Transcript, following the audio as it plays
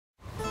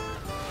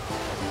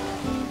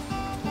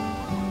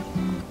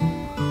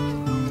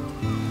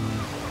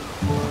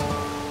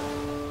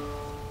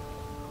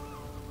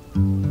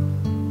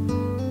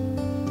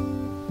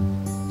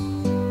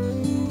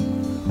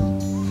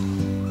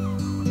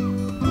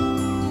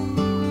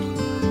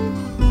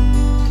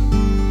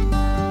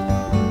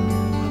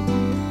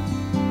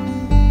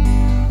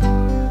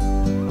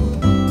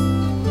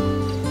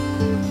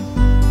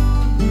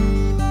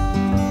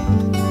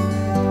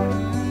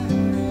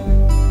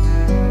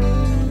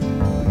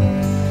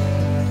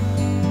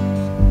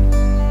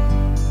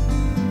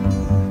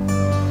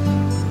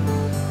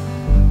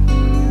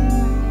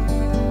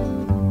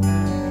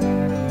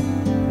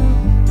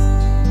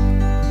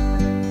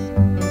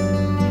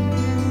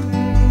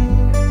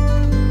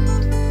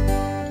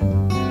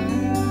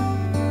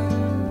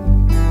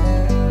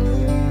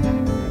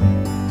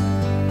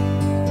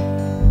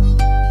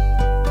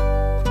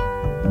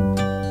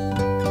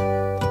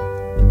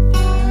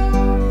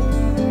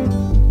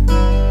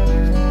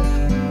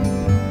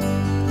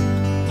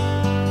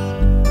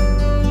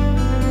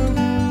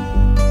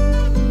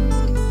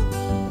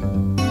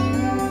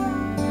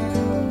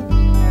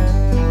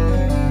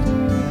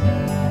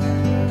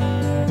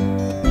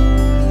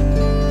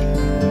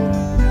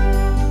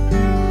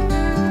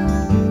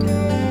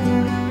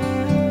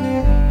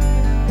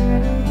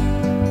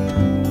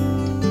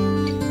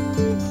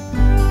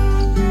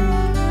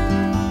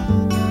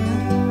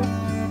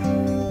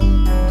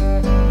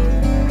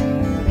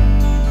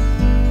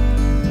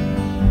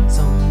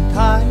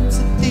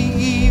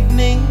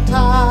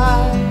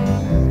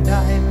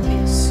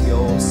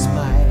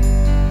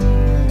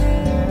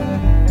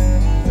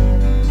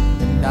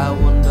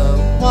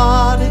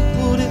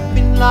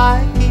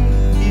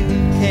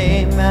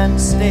and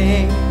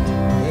stay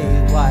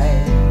a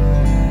while,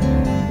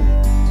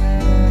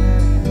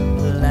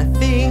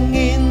 laughing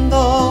in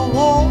the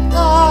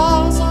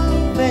waters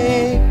of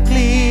a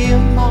clear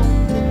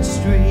mountain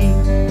stream.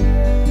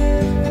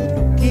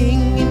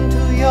 Looking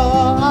into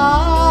your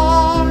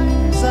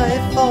eyes, I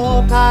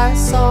thought I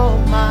saw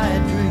my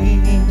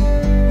dream.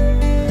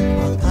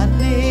 But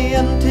honey,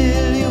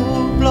 until you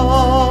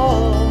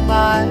blow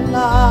my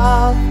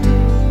love to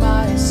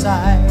my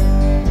side,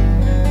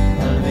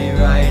 I'll be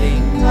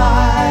riding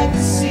like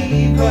a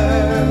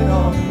seabird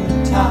on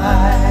the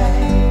tide.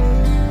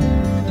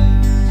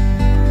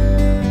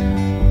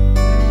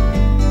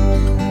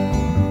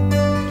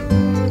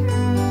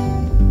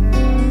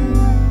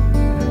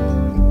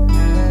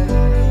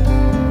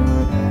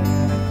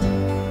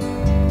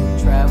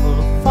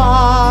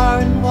 Far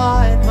and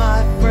wide,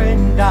 my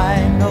friend,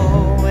 I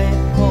know it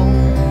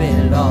won't be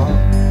long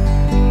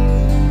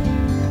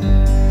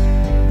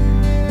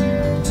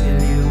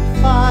till you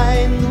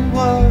find the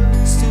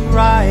words to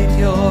write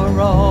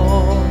your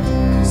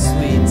own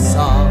sweet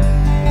song.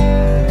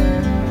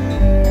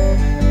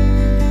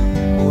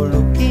 Oh,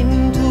 look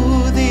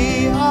into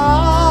the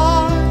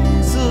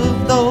eyes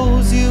of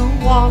those you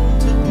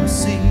want to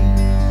see,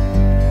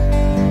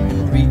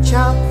 and reach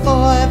out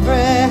for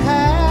every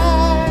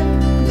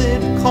hand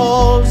that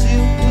calls